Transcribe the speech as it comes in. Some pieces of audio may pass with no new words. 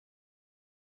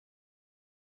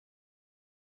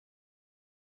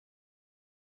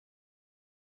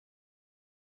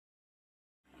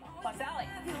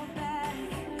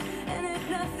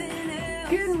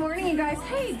Good morning, you guys.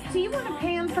 Hey, do you want to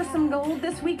pan for some gold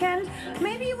this weekend?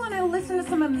 Maybe you want to listen to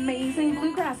some amazing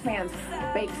bluegrass bands,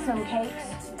 bake some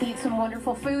cakes, eat some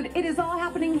wonderful food. It is all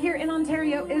happening here in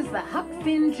Ontario. Is the Huck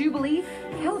Finn Jubilee,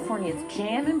 California's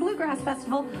Jam and Bluegrass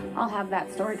Festival. I'll have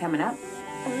that story coming up.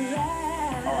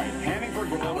 All right, panning for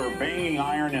gold or banging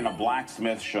iron in a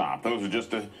blacksmith shop. Those are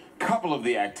just a couple of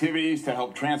the activities to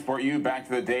help transport you back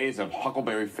to the days of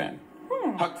Huckleberry Finn.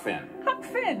 Huck Finn. Huck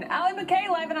Finn. Allie Mac Kay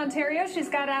live in Ontario. She's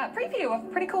got a preview of a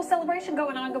pretty cool celebration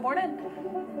going on. Good morning.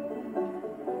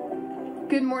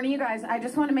 Good morning, you guys. I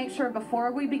just want to make sure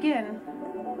before we begin,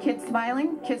 kids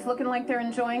smiling? Kids looking like they're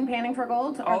enjoying panning for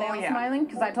gold? Are they all smiling?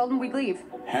 Because I told them we'd leave.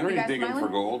 Henry's digging for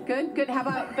gold. Good, good. How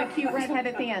about the cute redhead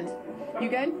at the end? You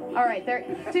good? All right. There.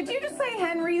 Did you just say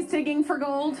Henry's digging for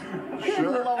gold? Good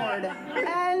Sure. Lord.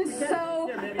 And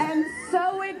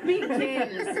so it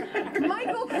begins.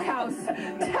 Michael Kraus,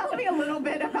 tell me a little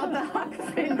bit about the Huck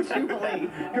Finn Jubilee.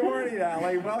 Good morning,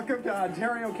 Allie. Welcome to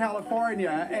Ontario,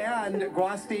 California, and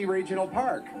Guasti Regional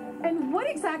Park. And what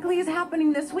exactly is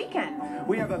happening this weekend?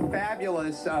 We have a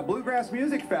fabulous Bluegrass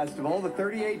Music Festival, the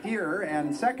 38th year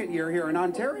and second year here in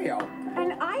Ontario.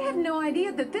 And I had no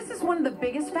idea that this is one of the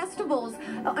biggest festivals.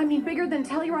 I mean, bigger than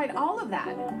Telluride, all of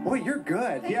that. Boy, you're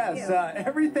good. Yes,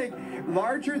 everything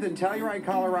larger than Telluride,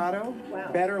 Colorado.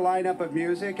 Wow. Better lineup of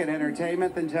music and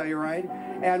entertainment than Telluride.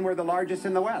 And we're the largest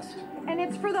in the West. And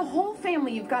it's for the whole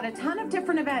family. You've got a ton of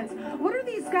different events. What are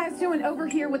these guys doing over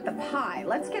here with the pie?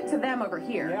 Let's get to them over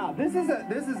here. Yeah, this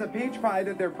is a peach pie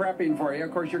that they're prepping for you.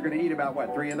 Of course, you're going to eat about,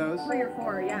 what, 3 of those? 3 or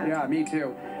 4, yeah. Yeah, me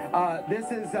too. This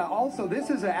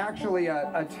is actually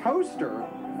a toaster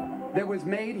that was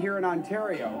made here in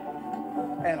Ontario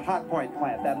at Hot Point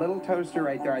plant. That little toaster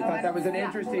right there. I thought that was an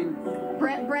interesting...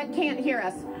 Brett can't hear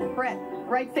us. Brett,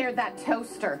 right there, that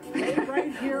toaster.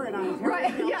 Right here in Ontario.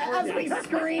 Right, yeah, as we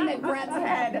scream at Brett's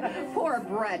head. Poor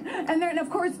Brett. And then, of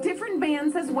course, different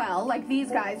bands as well, like these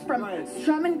guys from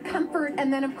Strum-N-Comfort.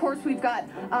 And then, of course, we've got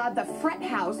the Fret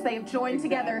House. They have joined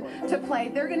together to play.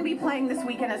 They're going to be playing this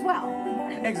weekend as well.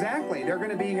 Exactly. They're going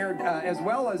to be here as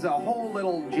well as a whole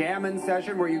little jamming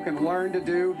session where you can learn to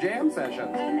do jam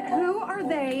sessions. And who are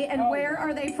they and where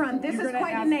are they from? This is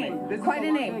quite a name. Quite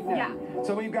a name. Yeah.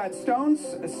 So we've got Stone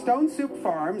Soup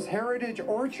Farms, Heritage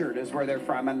Orchard is where they're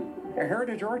from, and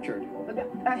Heritage Orchard.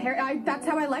 That's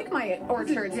how I like my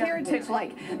orchards,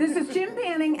 heritage-like. This is Jim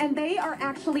Panning, and they are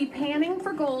actually panning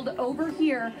for gold over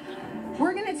here.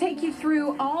 We're going to take you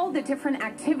through all the different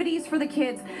activities for the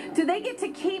kids. Do they get to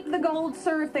keep the gold,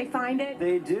 sir, if they find it?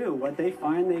 They do. What they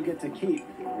find, they get to keep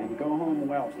and go home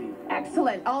wealthy.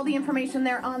 Excellent. All the information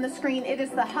there on the screen. It is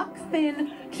the Huck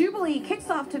Finn Jubilee. Kicks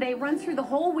off today, runs through the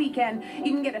whole weekend.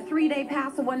 You can get a 3-day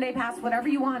pass, a 1-day pass, whatever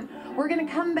you want. We're going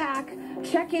to come back,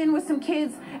 check in with some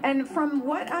kids, and from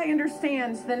what I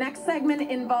understand, the next segment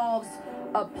involves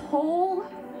a pole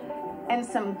and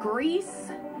some grease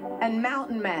and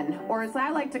mountain men, or as I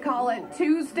like to call it,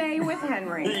 Tuesday with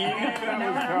Henry. You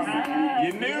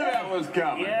knew that was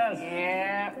coming. Yes.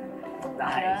 Yeah.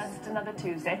 Nice. Just another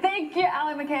Tuesday. Thank you,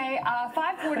 Allie Mac Kay.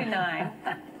 5:49.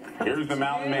 Here's the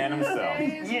mountain man himself.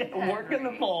 Yeah, working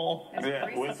the pole.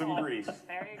 Yeah, with some grease.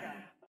 There you go.